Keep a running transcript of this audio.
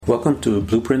Welcome to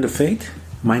Blueprint of Faith.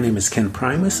 My name is Ken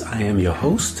Primus. I am your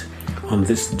host on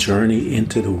this journey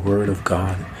into the Word of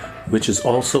God, which is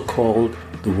also called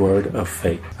the Word of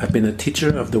Faith. I've been a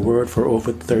teacher of the Word for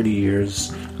over 30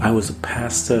 years. I was a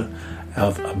pastor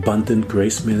of Abundant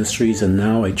Grace Ministries, and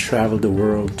now I travel the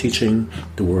world teaching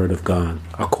the Word of God.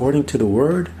 According to the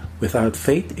Word, without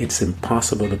faith, it's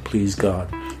impossible to please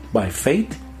God. By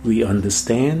faith, we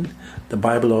understand. The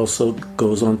Bible also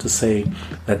goes on to say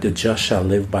that the just shall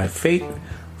live by faith,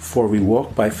 for we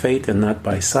walk by faith and not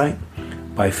by sight.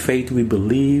 By faith we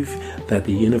believe that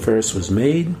the universe was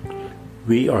made.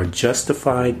 We are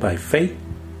justified by faith.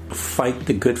 Fight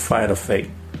the good fight of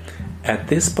faith. At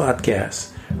this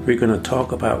podcast, we're going to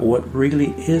talk about what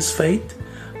really is faith,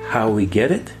 how we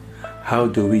get it, how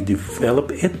do we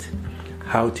develop it,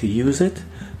 how to use it,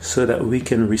 so that we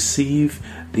can receive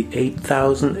the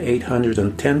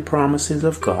 8,810 promises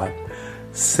of God,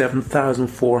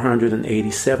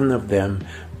 7,487 of them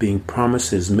being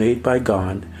promises made by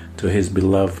God to His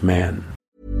beloved man.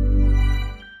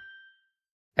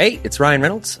 Hey, it's Ryan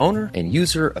Reynolds, owner and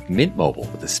user of Mint Mobile,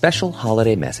 with a special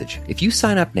holiday message. If you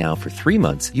sign up now for 3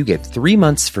 months, you get 3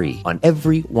 months free on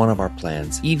every one of our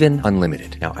plans, even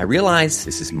unlimited. Now, I realize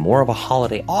this is more of a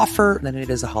holiday offer than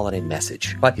it is a holiday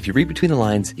message. But if you read between the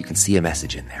lines, you can see a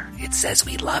message in there. It says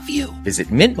we love you. Visit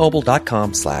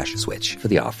mintmobile.com/switch for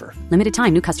the offer. Limited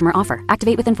time new customer offer.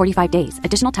 Activate within 45 days.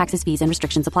 Additional taxes, fees, and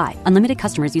restrictions apply. Unlimited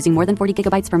customers using more than 40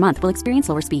 gigabytes per month will experience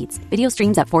lower speeds. Video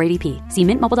streams at 480p. See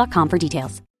mintmobile.com for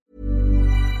details.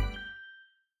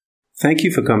 Thank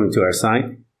you for coming to our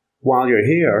site. While you're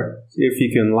here, if you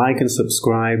can like and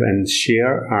subscribe and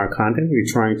share our content, we're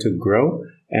trying to grow.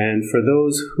 And for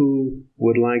those who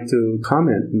would like to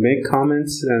comment, make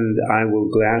comments, and I will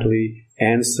gladly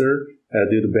answer,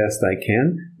 do the best I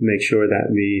can, make sure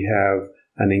that we have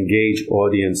an engaged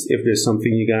audience. If there's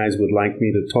something you guys would like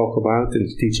me to talk about and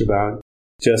teach about,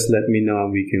 just let me know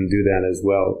and we can do that as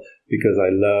well, because I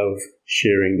love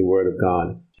sharing the Word of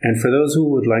God. And for those who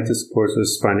would like to support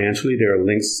us financially, there are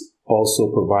links also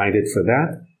provided for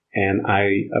that. And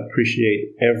I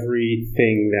appreciate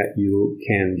everything that you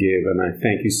can give, and I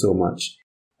thank you so much.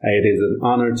 It is an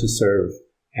honor to serve,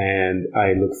 and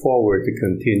I look forward to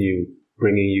continue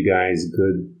bringing you guys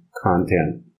good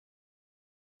content.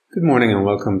 Good morning and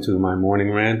welcome to my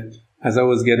morning rant. As I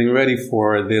was getting ready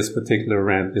for this particular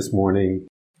rant this morning,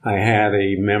 I had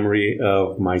a memory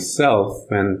of myself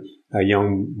and a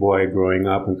young boy growing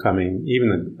up and coming,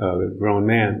 even a grown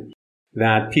man,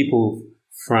 that people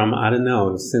from, I don't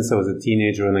know, since I was a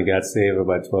teenager and I got saved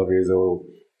about 12 years old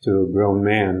to a grown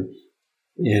man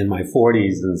in my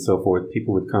 40s and so forth,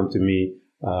 people would come to me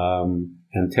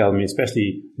and tell me,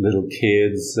 especially little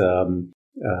kids and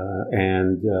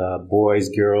boys,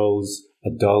 girls,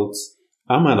 adults.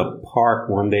 I'm at a park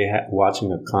one day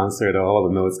watching a concert, a Hall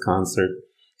 & Oates concert,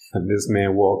 and this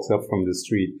man walks up from the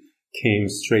street, came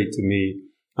straight to me.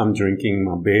 I'm drinking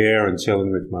my beer and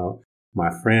chilling with my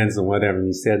friends and whatever. And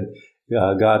he said,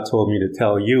 God told me to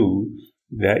tell you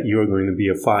that you're going to be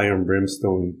a fire and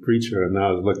brimstone preacher. And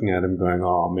I was looking at him going,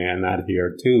 oh man, not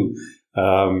here too,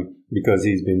 because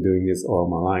he's been doing this all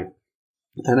my life.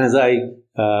 And as I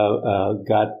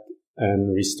got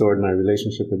and restored my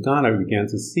relationship with God, I began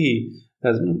to see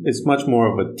that it's much more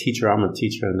of a teacher. I'm a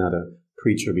teacher and not a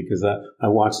preacher, because I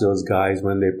watch those guys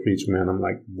when they preach, man, I'm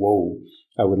like, whoa,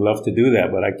 I would love to do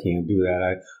that, but I can't do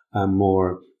that. I'm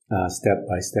more step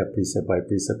by step, precept by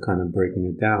precept, kind of breaking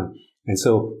it down. And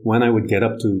so when I would get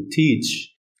up to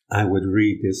teach, I would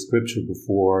read this scripture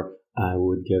before I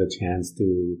would get a chance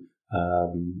to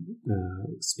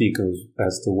speak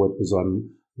as to what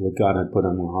God had put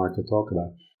on my heart to talk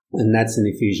about. And that's in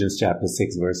Ephesians chapter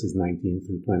 6, verses 19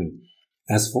 through 20.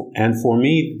 For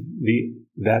me,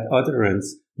 that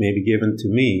utterance may be given to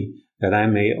me, that I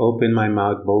may open my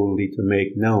mouth boldly to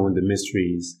make known the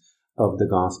mysteries of the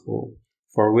gospel,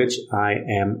 for which I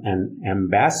am an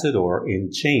ambassador in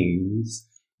chains,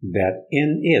 that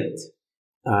in it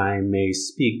I may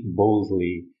speak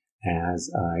boldly as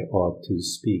I ought to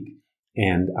speak.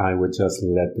 And I would just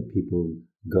let the people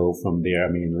go from there.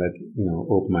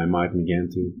 Open my mouth and begin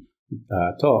to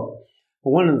talk.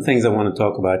 One of the things I want to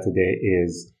talk about today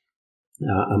is,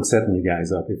 I'm setting you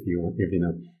guys up if you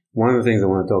know. One of the things I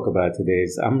want to talk about today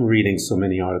is I'm reading so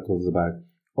many articles about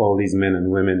all these men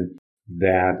and women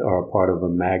that are part of a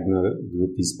Magna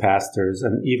group, these pastors,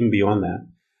 and even beyond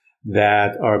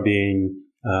that are being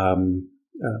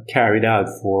carried out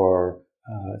for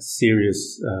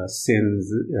serious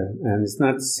sins. And it's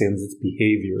not sins, it's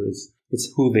behaviors. It's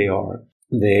who they are.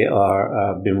 They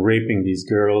are been raping these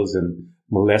girls and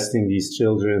molesting these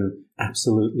children,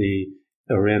 absolutely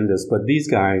horrendous. But these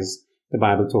guys The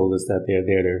Bible told us that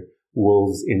they're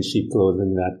wolves in sheep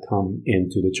clothing that come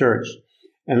into the church.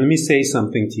 And let me say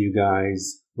something to you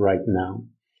guys right now.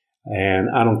 And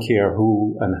I don't care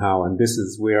who and how, and this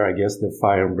is where I guess the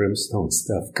fire and brimstone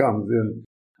stuff comes in.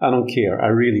 I don't care. I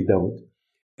really don't.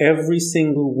 Every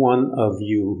single one of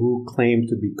you who claim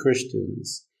to be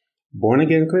Christians,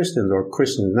 born-again Christians or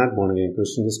Christians, not born-again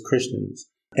Christians, just Christians,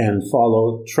 and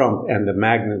follow Trump and the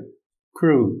Magnet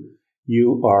crew,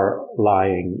 you are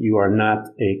lying. You are not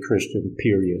a Christian,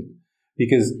 period.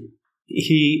 Because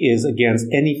he is against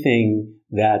anything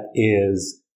that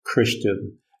is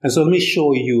Christian. And so let me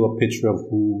show you a picture of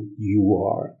who you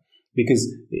are.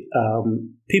 Because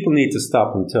people need to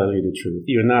stop and tell you the truth.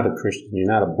 You're not a Christian.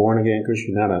 You're not a born-again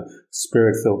Christian. You're not a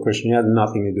spirit-filled Christian. You have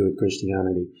nothing to do with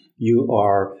Christianity. You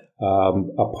are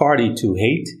a party to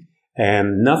hate,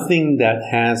 and nothing that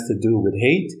has to do with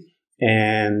hate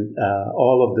and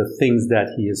all of the things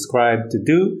that he ascribed to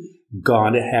do,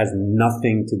 God has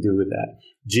nothing to do with that.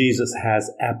 Jesus has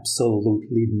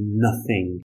absolutely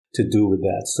nothing to do with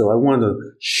that. So I want to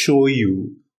show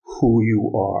you who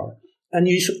you are. And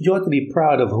you ought to be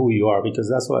proud of who you are, because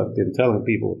that's what I've been telling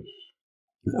people.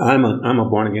 I'm a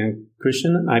born-again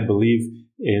Christian. I believe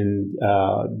in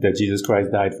that Jesus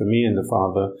Christ died for me and the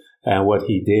Father and what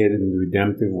he did and the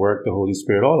redemptive work, the Holy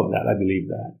Spirit, all of that. I believe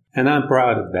that. And I'm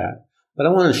proud of that. But I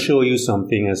want to show you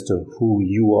something as to who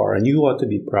you are, and you ought to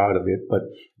be proud of it. But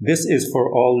this is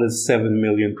for all the 7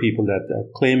 million people that are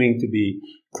claiming to be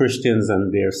Christians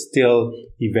and they're still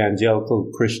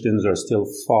evangelical Christians or still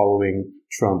following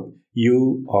Trump.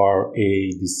 You are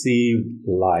a deceived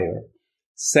liar.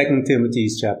 2 Timothy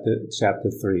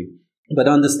chapter 3. But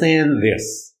understand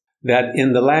this, that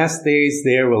in the last days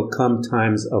there will come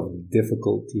times of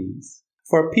difficulties.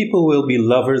 For people will be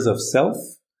lovers of self,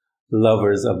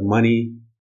 lovers of money,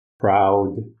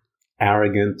 proud,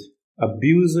 arrogant,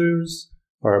 abusers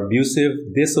or abusive,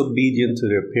 disobedient to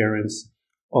their parents,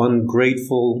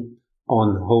 ungrateful,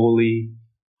 unholy,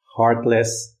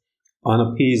 heartless,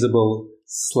 unappeasable,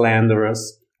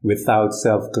 slanderous, without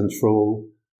self-control,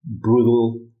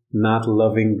 brutal, not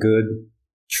loving good,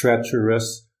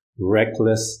 treacherous,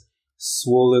 reckless,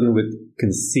 swollen with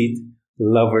conceit,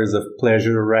 lovers of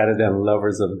pleasure rather than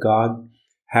lovers of God,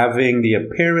 having the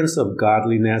appearance of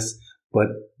godliness, but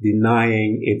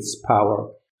denying its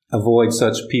power. Avoid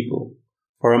such people.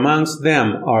 For amongst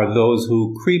them are those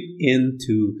who creep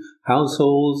into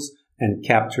households and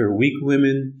capture weak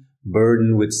women,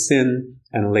 burdened with sin,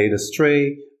 and led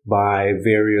astray by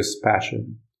various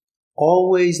passion,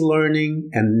 always learning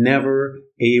and never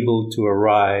able to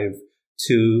arrive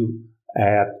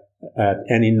at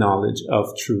any knowledge of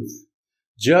truth.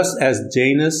 Just as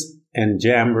Janus and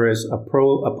Jambres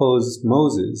opposed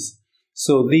Moses,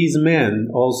 so these men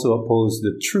also oppose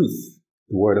the truth,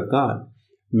 the word of God.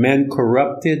 Men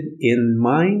corrupted in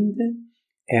mind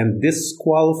and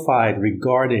disqualified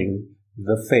regarding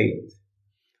the faith.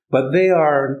 But they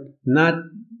are not,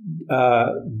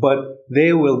 but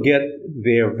they will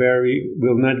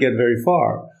not get very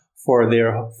far, for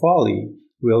their folly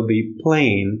will be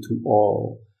plain to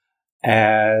all,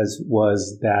 as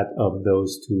was that of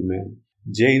those two men.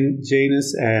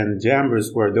 Janus and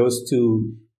Jambres were those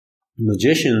two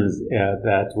magicians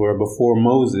that were before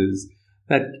Moses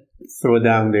that threw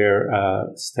down their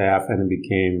staff and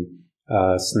became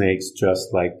snakes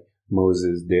just like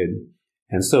Moses did.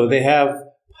 And so they have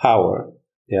power.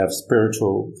 They have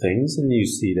spiritual things, and you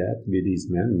see that with these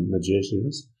men,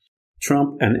 magicians.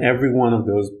 Trump and every one of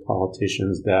those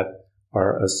politicians that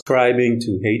are ascribing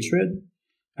to hatred.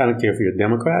 I don't care if you're a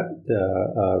Democrat,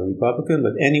 Republican,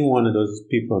 but any one of those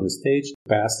people on the stage,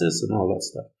 pastors and all that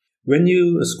stuff. When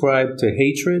you ascribe to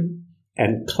hatred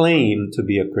and claim to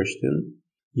be a Christian,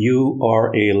 you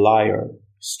are a liar,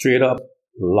 straight up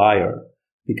liar,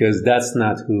 because that's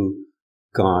not who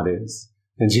God is.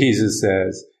 And Jesus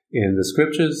says in the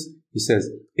scriptures, he says,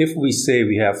 if we say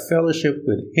we have fellowship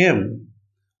with him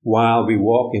while we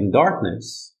walk in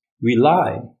darkness, we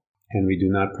lie and we do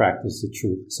not practice the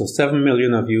truth. So 7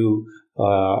 million of you,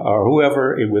 or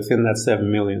whoever within that 7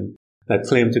 million that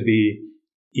claim to be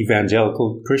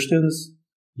evangelical Christians,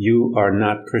 you are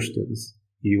not Christians.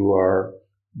 You are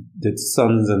the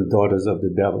sons and daughters of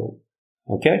the devil.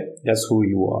 Okay? That's who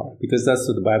you are. Because that's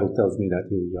what the Bible tells me that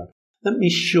you are. Let me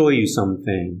show you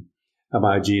something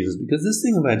about Jesus, because this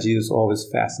thing about Jesus always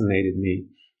fascinated me.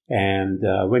 And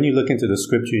when you look into the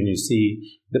scripture and you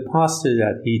see the posture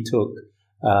that he took,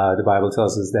 the Bible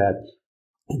tells us that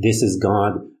this is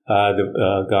God,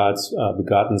 God's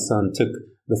begotten Son took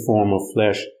the form of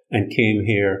flesh and came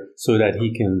here so that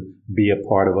he can be a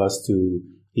part of us.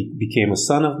 He became a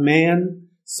son of man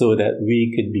so that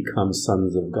we could become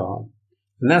sons of God.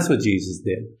 And that's what Jesus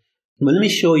did. But let me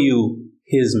show you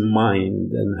his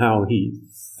mind and how he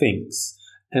thinks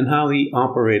and how he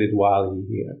operated while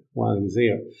he was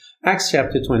here. Acts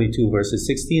chapter 22, verses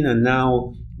 16, and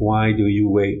now why do you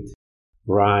wait?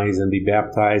 Rise and be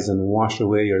baptized and wash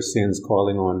away your sins,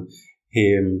 calling on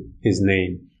him, his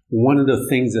name. One of the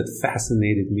things that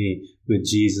fascinated me with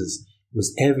Jesus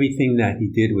was everything that he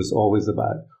did was always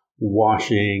about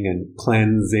washing and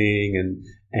cleansing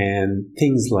and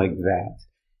things like that.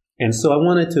 And so I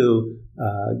wanted to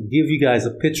give you guys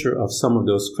a picture of some of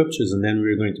those scriptures, and then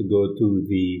we're going to go to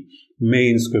the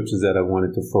main scriptures that I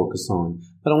wanted to focus on.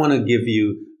 But I want to give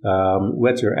you,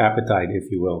 whet your appetite,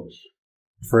 if you will.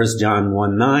 1 John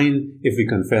 1:9, if we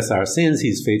confess our sins,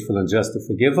 he's faithful and just to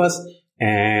forgive us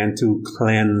and to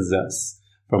cleanse us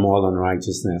from all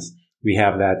unrighteousness. We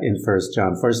have that in 1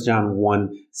 John. 1 John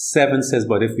 1:7 says,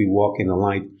 but if we walk in the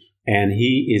light and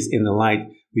he is in the light,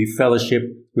 we fellowship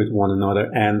with one another,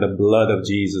 and the blood of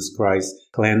Jesus Christ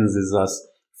cleanses us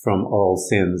from all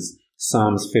sins.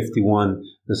 Psalms 51,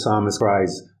 the psalmist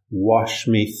cries, wash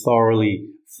me thoroughly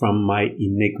from my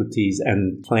iniquities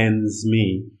and cleanse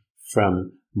me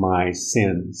from my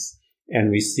sins.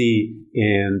 And we see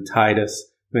in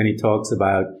Titus, when he talks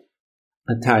about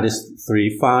Titus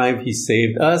 3:5, he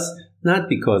saved us not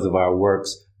because of our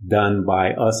works done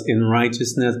by us in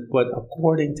righteousness, but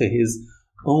according to his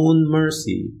own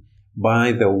mercy,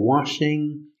 by the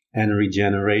washing and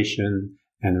regeneration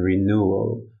and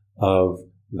renewal of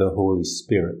the Holy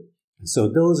Spirit. So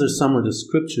those are some of the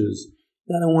scriptures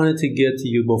that I wanted to get to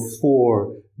you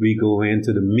before we go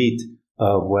into the meat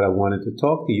of what I wanted to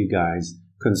talk to you guys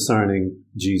concerning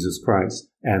Jesus Christ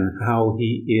and how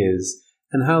he is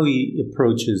and how he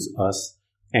approaches us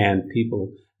and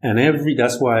people. And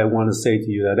that's why I want to say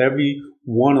to you that every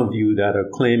one of you that are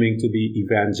claiming to be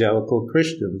evangelical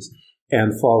Christians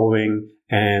and following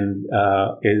and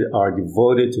are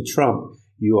devoted to Trump,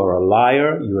 you are a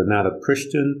liar. You are not a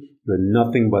Christian. You're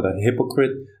nothing but a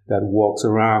hypocrite that walks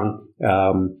around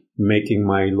making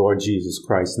my Lord Jesus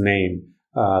Christ's name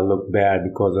look bad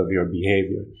because of your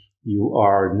behavior. You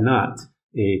are not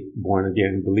a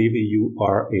born-again believer. You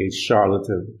are a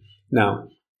charlatan. Now,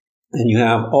 and you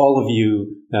have all of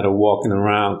you that are walking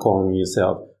around calling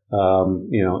yourself,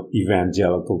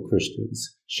 evangelical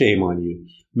Christians. Shame on you.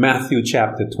 Matthew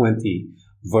chapter 20,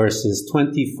 verses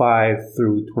 25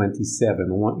 through 27.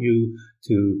 I want you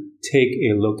to take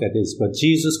a look at this. But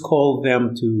Jesus called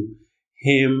them to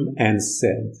him and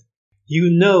said, you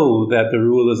know that the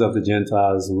rulers of the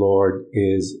Gentiles' Lord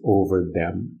is over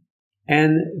them,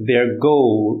 and their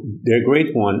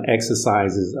great one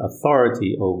exercises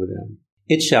authority over them.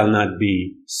 It shall not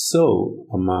be so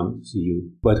amongst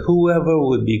you, but whoever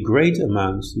would be great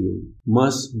amongst you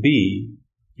must be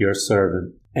your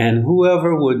servant, and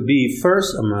whoever would be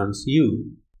first amongst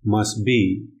you must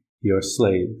be your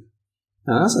slave.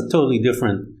 Now that's a totally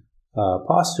different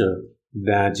posture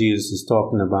that Jesus is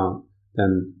talking about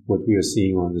than what we are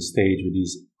seeing on the stage with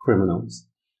these criminals.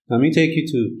 Let me take you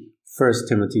to 1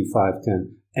 Timothy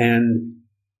 5:10. And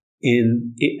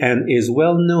is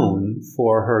well known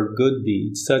for her good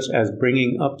deeds, such as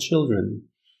bringing up children,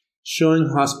 showing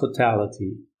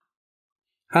hospitality.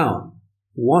 How?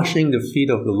 Washing the feet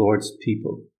of the Lord's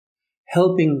people,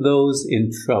 helping those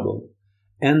in trouble,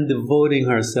 and devoting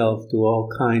herself to all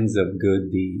kinds of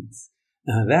good deeds.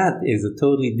 Now that is a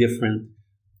totally different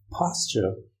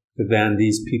posture than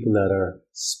these people that are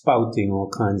spouting all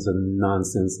kinds of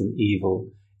nonsense and evil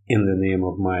in the name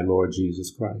of my Lord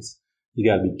Jesus Christ. You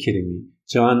gotta be kidding me.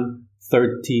 John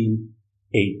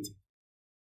 13:8.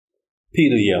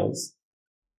 Peter yells,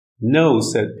 no,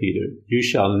 said Peter, you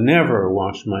shall never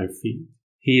wash my feet.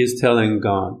 He is telling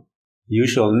God, you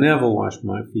shall never wash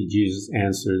my feet. Jesus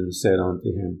answered and said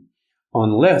unto him,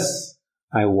 unless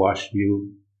I wash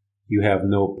you, you have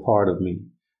no part of me.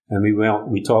 And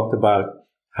we talked about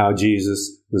how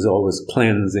Jesus was always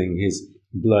cleansing, his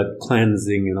blood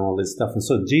cleansing and all this stuff. And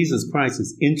so Jesus Christ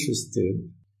is interested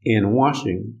in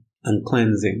washing and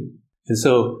cleansing. And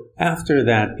so after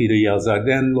that, Peter yells out,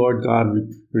 then Lord God,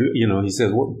 he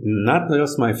says, well, not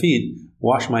just my feet,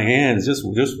 wash my hands, just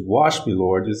wash me,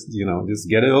 Lord, just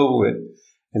get it over with.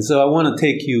 And so I want to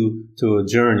take you to a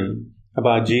journey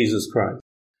about Jesus Christ.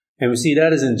 And we see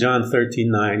that is in John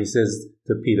 13:9. He says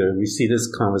to Peter, we see this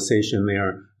conversation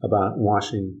there about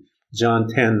washing. John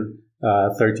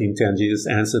 13:10, Jesus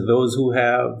answered, those who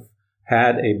have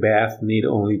had a bath need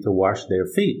only to wash their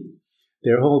feet.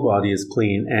 Their whole body is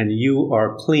clean, and you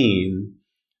are clean,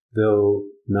 though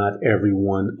not every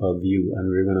one of you. And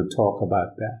we're going to talk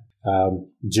about that.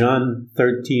 John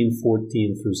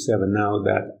 13:14 through 7. Now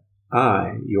that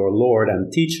I, your Lord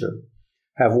and teacher,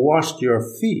 have washed your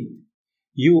feet,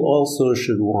 you also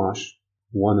should wash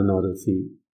one another's feet.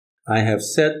 I have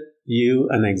set you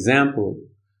an example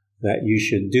that you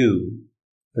should do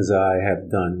as I have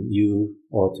done. You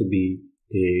ought to be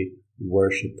a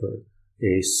worshiper,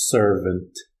 a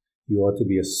servant. You ought to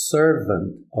be a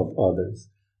servant of others,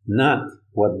 not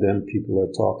what them people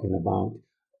are talking about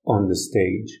on the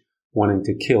stage, wanting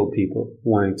to kill people,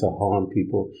 wanting to harm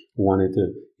people, wanting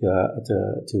to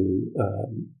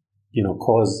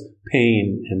cause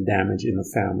pain and damage in a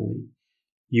family.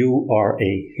 You are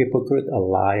a hypocrite, a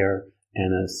liar,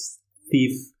 and a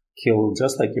thief, killed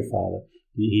just like your father.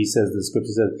 He says, the scripture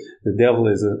says, the devil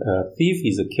is a thief,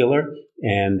 he's a killer,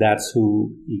 and that's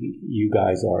who you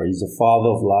guys are. He's a father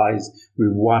of lies.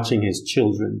 We're watching his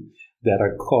children that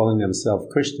are calling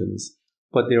themselves Christians,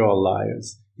 but they're all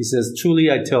liars. He says,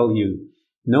 truly I tell you,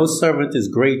 no servant is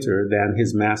greater than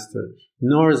his master,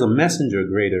 nor is a messenger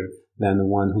greater than the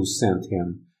one who sent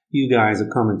him. You guys are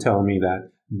coming and telling me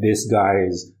that this guy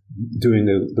is doing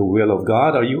the will of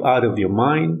God. Are you out of your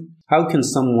mind? How can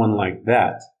someone like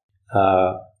that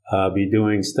be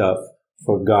doing stuff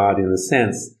for God in the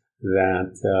sense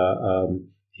that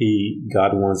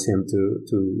God wants him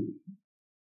to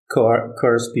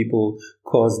curse people,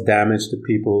 cause damage to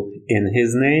people in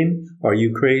his name? Are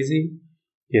you crazy?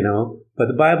 But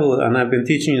the Bible, and I've been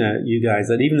teaching you guys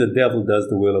that even the devil does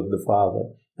the will of the Father.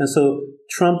 And so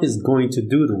Trump is going to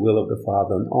do the will of the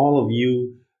Father. And all of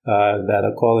you that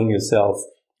are calling yourself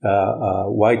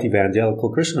white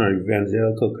evangelical Christian or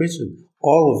evangelical Christian,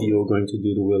 all of you are going to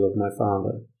do the will of my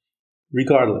Father,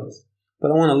 regardless. But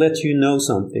I want to let you know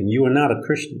something. You are not a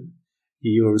Christian.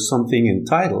 You're something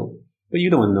entitled, but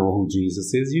you don't know who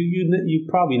Jesus is. You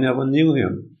probably never knew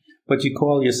him, but you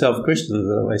call yourself Christians,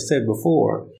 as I said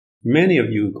before. Many of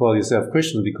you call yourself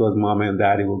Christians because mama and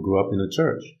daddy will grow up in a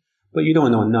church, but you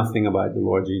don't know nothing about the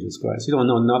Lord Jesus Christ. You don't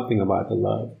know nothing about the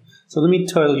love. So let me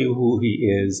tell you who he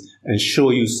is and show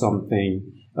you something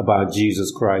about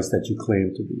Jesus Christ that you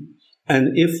claim to be.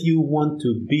 And if you want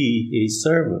to be a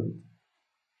servant,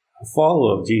 a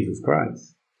follower of Jesus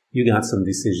Christ, you got some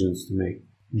decisions to make.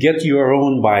 Get your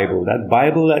own Bible. That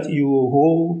Bible that you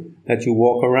hold, that you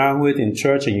walk around with in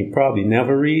church and you probably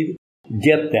never read,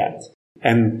 get that.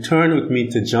 And turn with me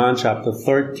to John chapter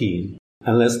 13.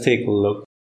 And let's take a look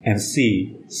and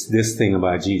see this thing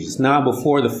about Jesus. Now,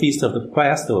 before the feast of the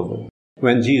Passover,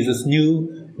 when Jesus knew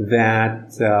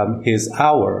that his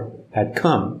hour had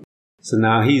come, so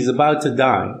now he's about to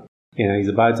die. He's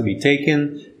about to be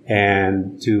taken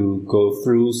and to go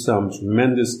through some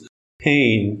tremendous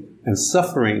pain and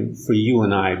suffering for you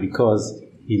and I because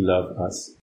he loved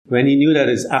us. When he knew that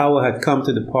his hour had come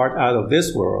to depart out of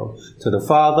this world to the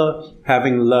Father,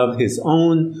 having loved his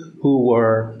own who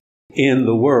were in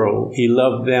the world, he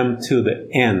loved them to the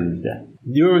end.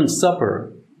 During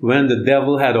supper, when the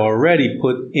devil had already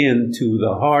put into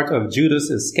the heart of Judas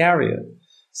Iscariot,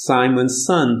 Simon's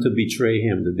son, to betray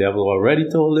him. The devil already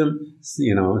told him,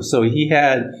 so he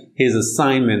had his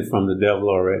assignment from the devil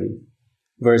already.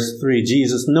 Verse 3,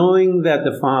 Jesus, knowing that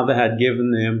the Father had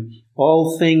given him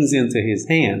all things into his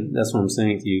hand, that's what I'm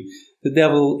saying to you, the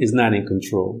devil is not in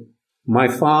control. My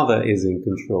Father is in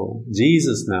control.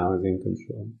 Jesus now is in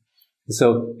control.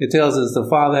 So it tells us the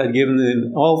Father had given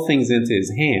him all things into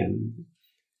his hand,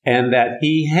 and that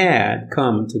he had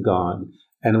come to God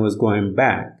and was going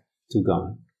back to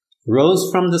God. Rose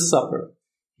from the supper.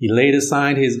 He laid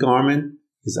aside his garment,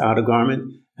 his outer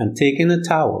garment, and taking a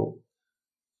towel,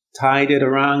 tied it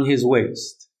around his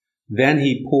waist. Then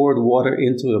he poured water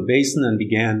into a basin and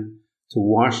began to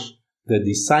wash the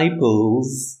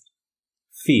disciples'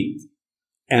 feet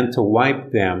and to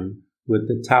wipe them with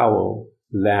the towel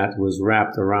that was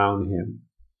wrapped around him.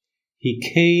 He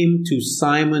came to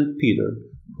Simon Peter,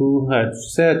 who had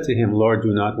said to him, Lord,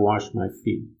 do not wash my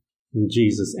feet. And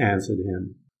Jesus answered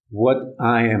him, what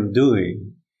I am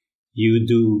doing, you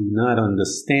do not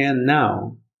understand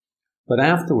now, but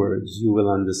afterwards you will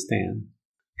understand.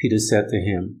 Peter said to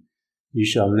him, you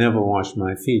shall never wash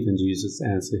my feet. And Jesus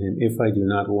answered him, if I do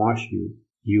not wash you,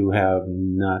 you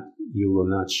will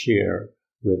not share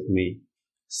with me.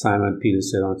 Simon Peter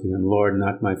said unto him, Lord,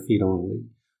 not my feet only,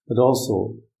 but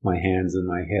also my hands and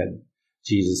my head.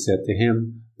 Jesus said to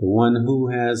him, the one who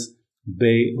has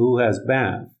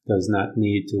bathed does not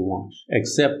need to wash,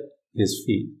 except his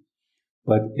feet,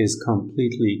 but is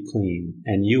completely clean.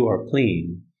 And you are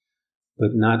clean,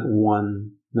 but not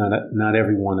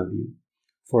every one of you.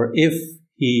 For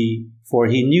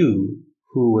he knew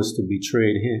who was to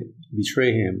betray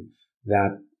him,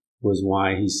 that was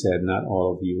why he said, not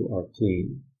all of you are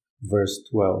clean. Verse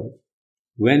 12.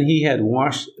 When he had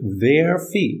washed their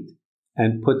feet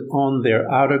and put on their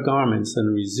outer garments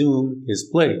and resume his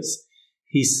place.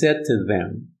 He said to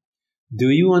them, "Do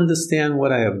you understand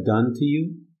what I have done to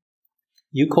you?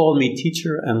 You call me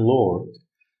teacher and Lord,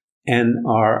 and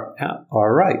are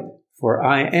right, for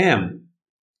I am.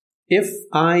 If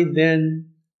I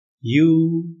then,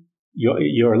 your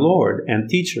Lord and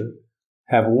teacher,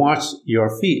 have washed your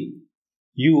feet,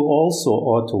 you also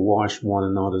ought to wash one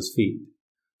another's feet.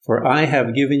 For I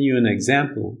have given you an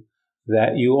example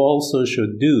that you also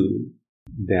should do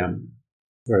them."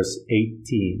 Verse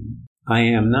 18. "I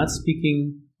am not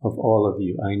speaking of all of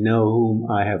you. I know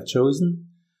whom I have chosen,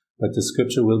 but the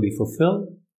scripture will be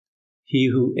fulfilled. He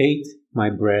who ate my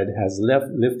bread has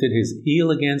lifted his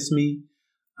heel against me.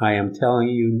 I am telling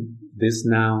you this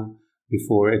now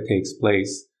before it takes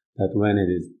place, that when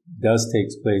it does take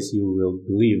place, you will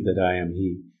believe that I am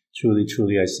he. Truly,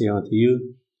 truly, I say unto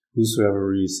you, whosoever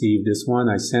received this one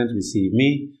I sent, received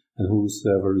me, and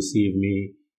whosoever received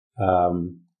me,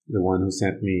 the one who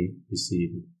sent me,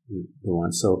 received the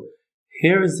one." So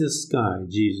here is this guy,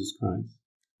 Jesus Christ.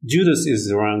 Judas is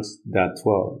amongst that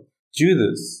 12.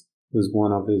 Judas was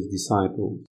one of his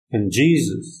disciples, and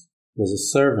Jesus was a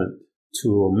servant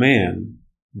to a man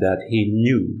that he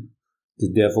knew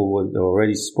the devil had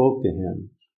already spoke to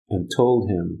him and told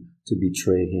him to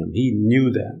betray him. He knew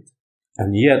that.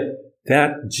 And yet,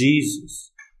 that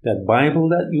Jesus, that Bible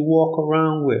that you walk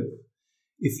around with,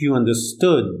 if you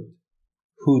understood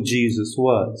who Jesus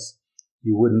was,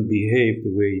 you wouldn't behave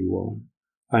the way you are.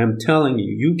 I am telling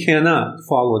you, you cannot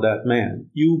follow that man.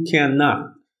 You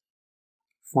cannot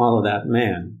follow that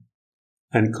man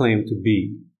and claim to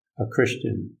be a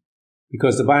Christian.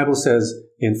 Because the Bible says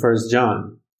in 1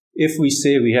 John, if we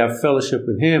say we have fellowship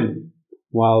with him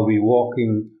while we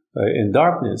walking in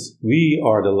darkness, we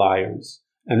are the liars,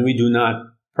 and we do not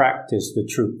practice the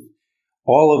truth.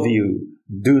 All of you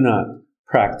do not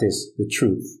practice the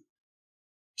truth.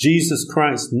 Jesus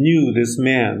Christ knew this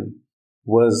man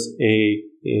was he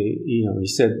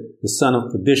said, the son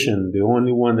of perdition, the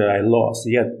only one that I lost.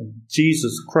 Yet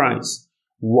Jesus Christ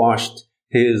washed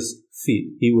his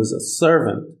feet. He was a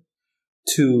servant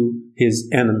to his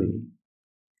enemy.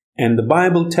 And the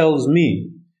Bible tells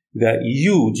me that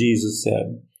you, Jesus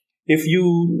said, if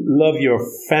you love your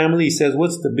family, he says,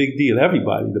 what's the big deal?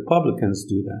 Everybody, the publicans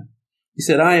do that. He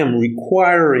said, I am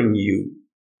requiring you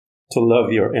to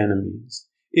love your enemies.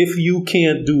 If you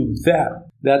can't do that,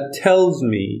 that tells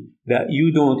me that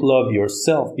you don't love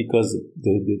yourself, because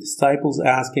the disciples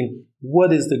asking,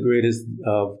 what is the greatest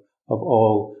of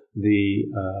all the,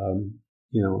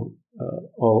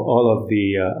 all of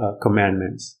the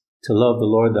commandments? To love the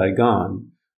Lord thy God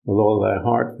with all thy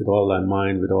heart, with all thy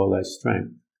mind, with all thy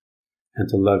strength, and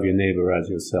to love your neighbor as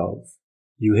yourself.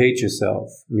 You hate yourself.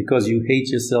 And because you hate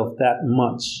yourself that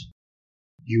much,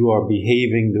 you are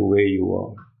behaving the way you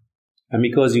are. And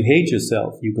because you hate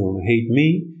yourself, you're going to hate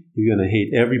me, you're going to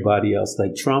hate everybody else.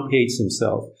 Like Trump hates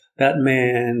himself. That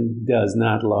man does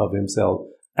not love himself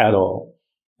at all.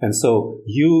 And so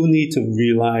you need to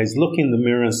realize, look in the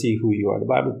mirror and see who you are. The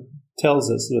Bible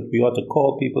tells us that we ought to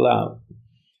call people out.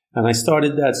 And I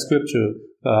started that scripture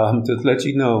to let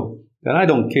you know that I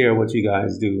don't care what you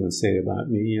guys do and say about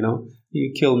me.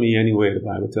 You kill me anyway. The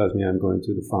Bible tells me I'm going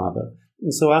to the Father.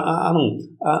 And so I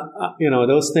don't,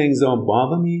 those things don't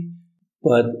bother me.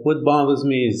 But what bothers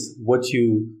me is what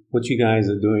you guys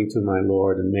are doing to my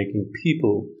Lord and making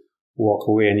people walk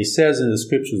away. And he says in the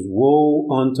scriptures, woe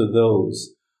unto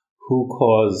those who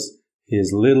cause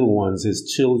his little ones,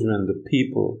 his children, the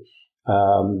people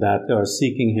that are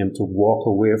seeking him to walk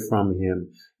away from him.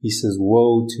 He says,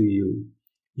 woe to you.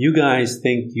 You guys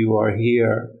think you are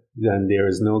here, then there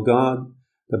is no God.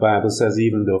 The Bible says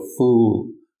even the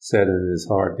fool said in his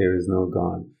heart, there is no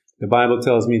God. The Bible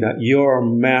tells me that your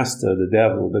master, the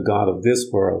devil, the God of this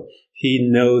world, he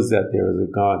knows that there is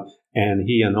a God, and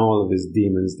he and all of his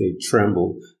demons, they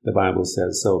tremble, the Bible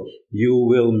says. So you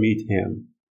will meet him.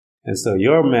 And so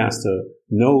your master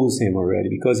knows him already,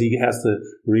 because he has to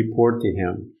report to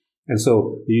him. And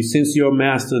so since your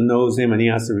master knows him and he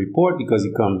has to report, because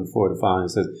he comes before the Father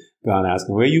and says, God asks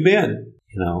him, where you been?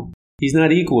 He's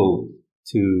not equal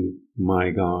to my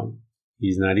God.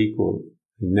 He's not equal.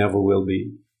 He never will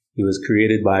be. He was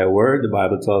created by a word. The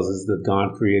Bible tells us that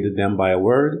God created them by a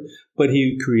word, but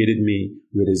he created me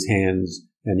with his hands,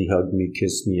 and he hugged me,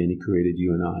 kissed me, and he created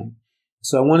you and I.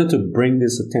 So I wanted to bring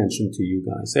this attention to you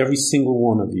guys, every single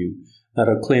one of you that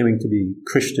are claiming to be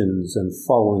Christians and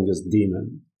following this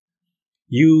demon.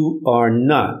 You are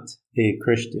not a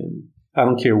Christian. I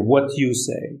don't care what you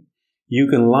say. You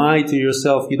can lie to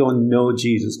yourself. You don't know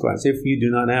Jesus Christ. If you do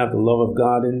not have the love of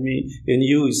God in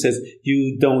you, he says,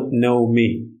 you don't know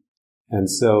me. And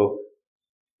so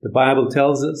The Bible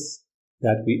tells us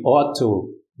that we ought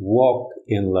to walk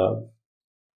in love.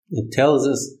 It tells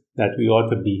us that we ought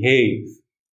to behave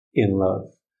in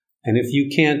love. And if you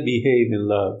can't behave in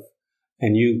love,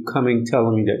 and you coming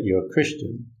telling me that you're a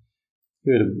Christian,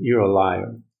 you're a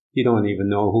liar. You don't even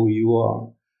know who you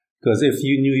are. Because if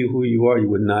you knew who you are, you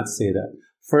would not say that.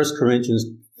 1 Corinthians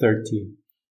 13.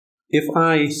 If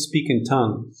I speak in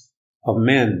tongues of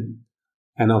men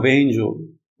and of angels,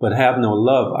 but have no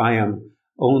love, I am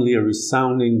only a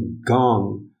resounding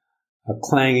gong, a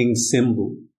clanging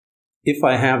cymbal. If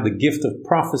I have the gift of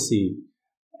prophecy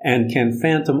and can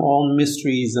fathom all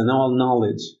mysteries and all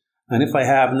knowledge, and if I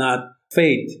have not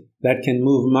faith that can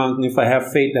move mountains, if I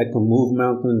have faith that can move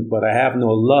mountains, but I have no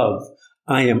love,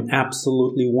 I am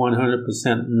absolutely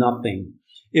 100% nothing.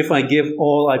 If I give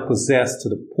all I possess to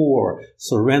the poor,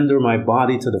 surrender my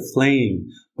body to the flame,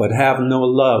 but have no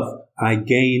love, I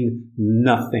gain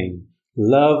nothing.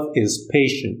 Love is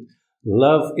patient.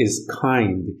 Love is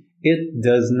kind. It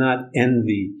does not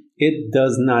envy. It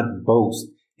does not boast.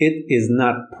 It is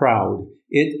not proud.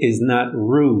 It is not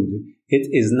rude. It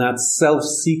is not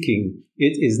self-seeking.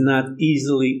 It is not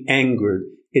easily angered.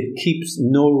 It keeps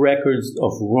no records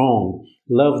of wrong.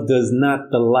 Love does not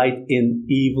delight in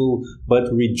evil,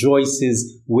 but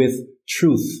rejoices with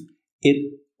truth.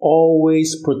 It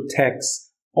always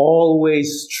protects,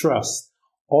 always trusts,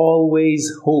 always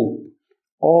hope,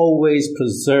 always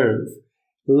preserve.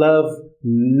 Love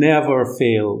never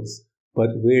fails,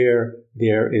 but where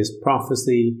there is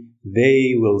prophecy,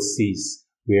 they will cease.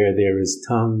 Where there is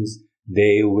tongues,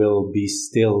 they will be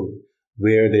stilled.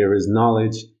 Where there is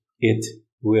knowledge, it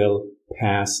will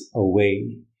pass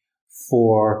away.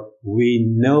 For we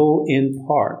know in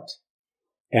part,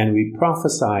 and we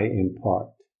prophesy in part.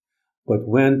 But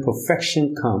when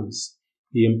perfection comes,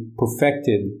 the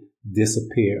imperfected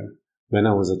disappear. When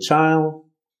I was a child,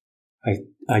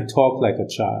 I talked like a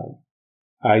child.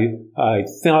 I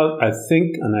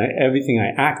think, and everything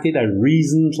I acted, I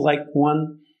reasoned like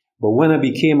one. But when I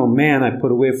became a man, I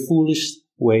put away foolish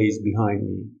ways behind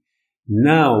me.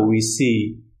 Now we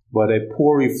see but a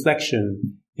poor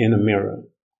reflection in a mirror.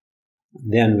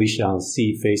 Then we shall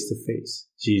see face to face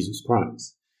Jesus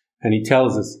Christ. And he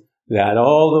tells us that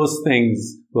all those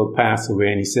things will pass away.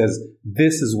 And he says,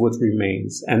 this is what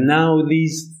remains. And now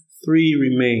these three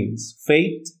remains: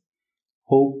 faith,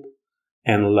 hope,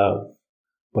 and love.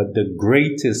 But the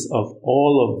greatest of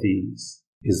all of these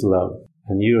is love.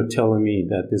 And you're telling me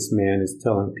that this man is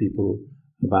telling people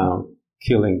about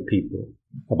killing people,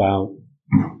 about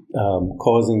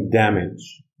causing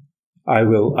damage. I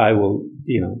will,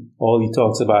 all he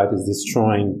talks about is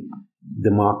destroying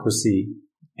democracy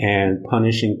and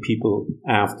punishing people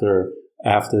after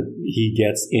he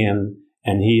gets in,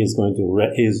 and he is going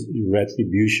to his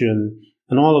retribution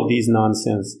and all of these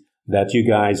nonsense that you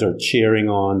guys are cheering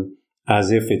on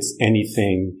as if it's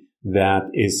anything that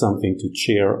is something to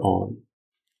cheer on.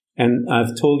 And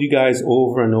I've told you guys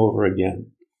over and over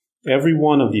again, every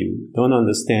one of you don't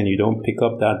understand. You don't pick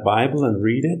up that Bible and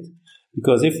read it.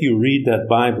 Because if you read that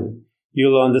Bible,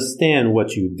 you'll understand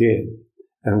what you did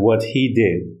and what he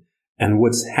did and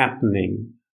what's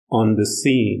happening on the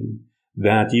scene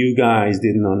that you guys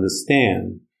didn't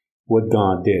understand what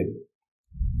God did.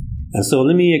 And so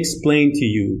let me explain to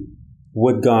you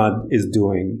what God is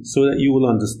doing so that you will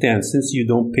understand, since you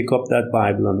don't pick up that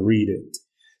Bible and read it.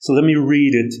 So let me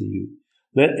read it to you.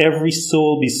 Let every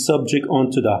soul be subject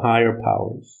unto the higher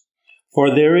powers.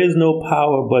 For there is no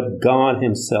power but God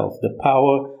himself, the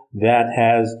power that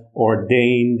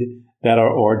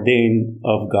are ordained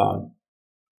of God.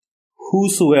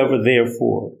 Whosoever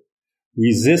therefore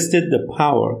resisted the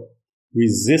power,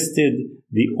 resisted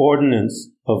the ordinance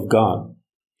of God.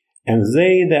 And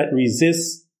they that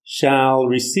resist shall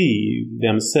receive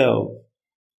themselves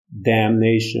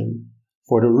damnation.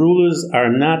 For the rulers are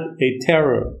not a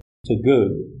terror to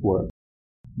good work,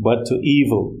 but to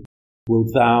evil.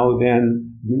 Wilt thou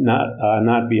then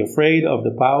not be afraid of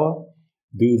the power?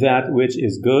 Do that which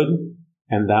is good,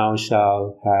 and thou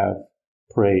shalt have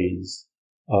praise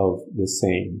of the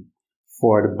same.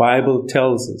 For the Bible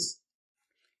tells us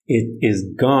it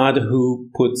is God who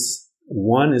puts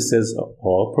one. It says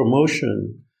all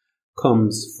promotion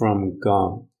comes from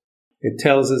God. It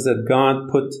tells us that God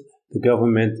put the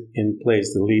government in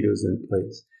place, the leaders in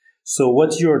place. So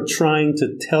what you're trying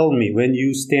to tell me when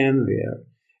you stand there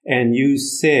and you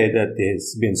say that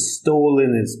it's been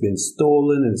stolen,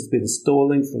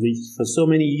 for so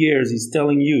many years, he's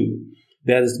telling you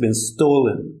that it's been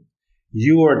stolen.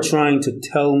 You are trying to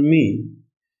tell me,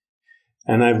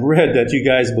 and I've read that you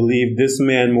guys believe this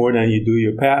man more than you do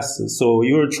your pastor. So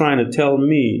you're trying to tell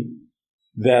me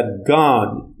that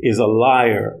God is a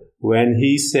liar when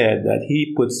he said that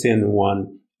he puts in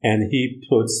one and he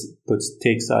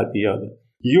takes out the other.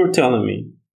 You're telling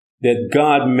me that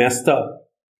God messed up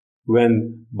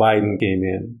when Biden came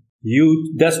in.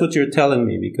 That's what you're telling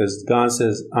me, because God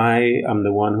says, I am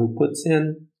the one who puts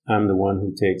in, I'm the one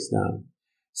who takes down.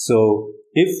 So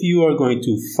if you are going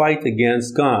to fight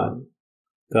against God,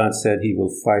 God said he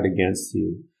will fight against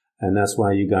you. And that's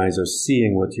why you guys are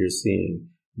seeing what you're seeing.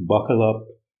 Buckle up.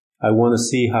 I want to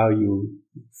see how you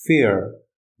fare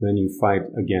when you fight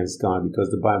against God, because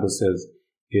the Bible says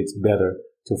it's better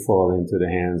to fall into the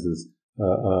hands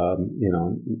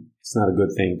it's not a good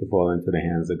thing to fall into the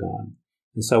hands of God.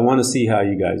 And so I want to see how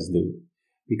you guys do,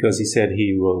 because he said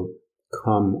he will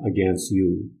come against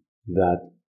you,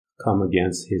 that come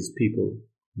against his people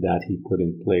that he put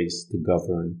in place to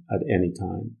govern at any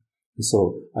time. And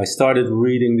so I started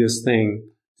reading this thing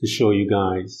to show you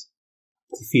guys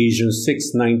Ephesians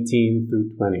 6:19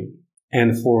 through 20.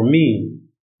 And for me,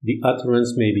 the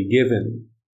utterance may be given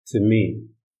to me,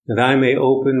 that I may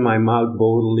open my mouth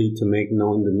boldly to make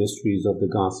known the mysteries of the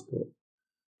gospel,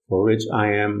 for which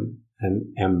I am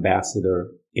an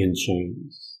ambassador in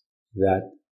chains,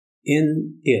 that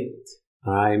in it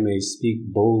I may speak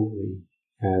boldly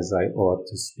as I ought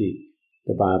to speak.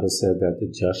 The Bible said that the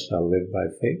just shall live by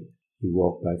faith. We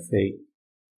walk by faith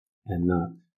and not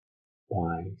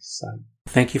by sight.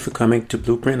 Thank you for coming to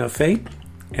Blueprint of Faith.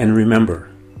 And remember,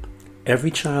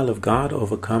 every child of God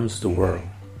overcomes the world.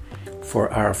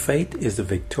 For our faith is the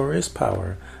victorious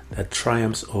power that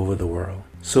triumphs over the world.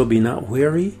 So be not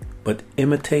weary, but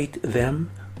imitate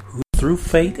them who through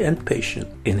faith and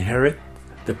patience inherit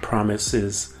the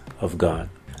promises of God.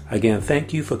 Again,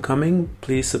 thank you for coming.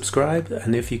 Please subscribe,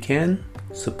 and if you can,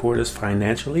 support us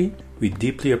financially. We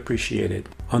deeply appreciate it.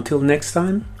 Until next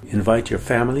time, invite your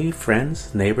family,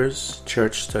 friends, neighbors,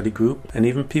 church study group, and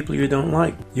even people you don't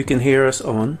like. You can hear us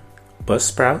on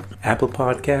Buzzsprout, Apple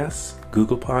Podcasts,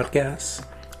 Google Podcasts,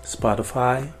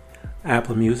 Spotify,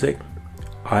 Apple Music,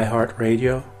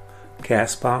 iHeartRadio,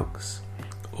 Castbox,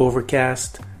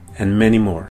 Overcast, and many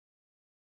more.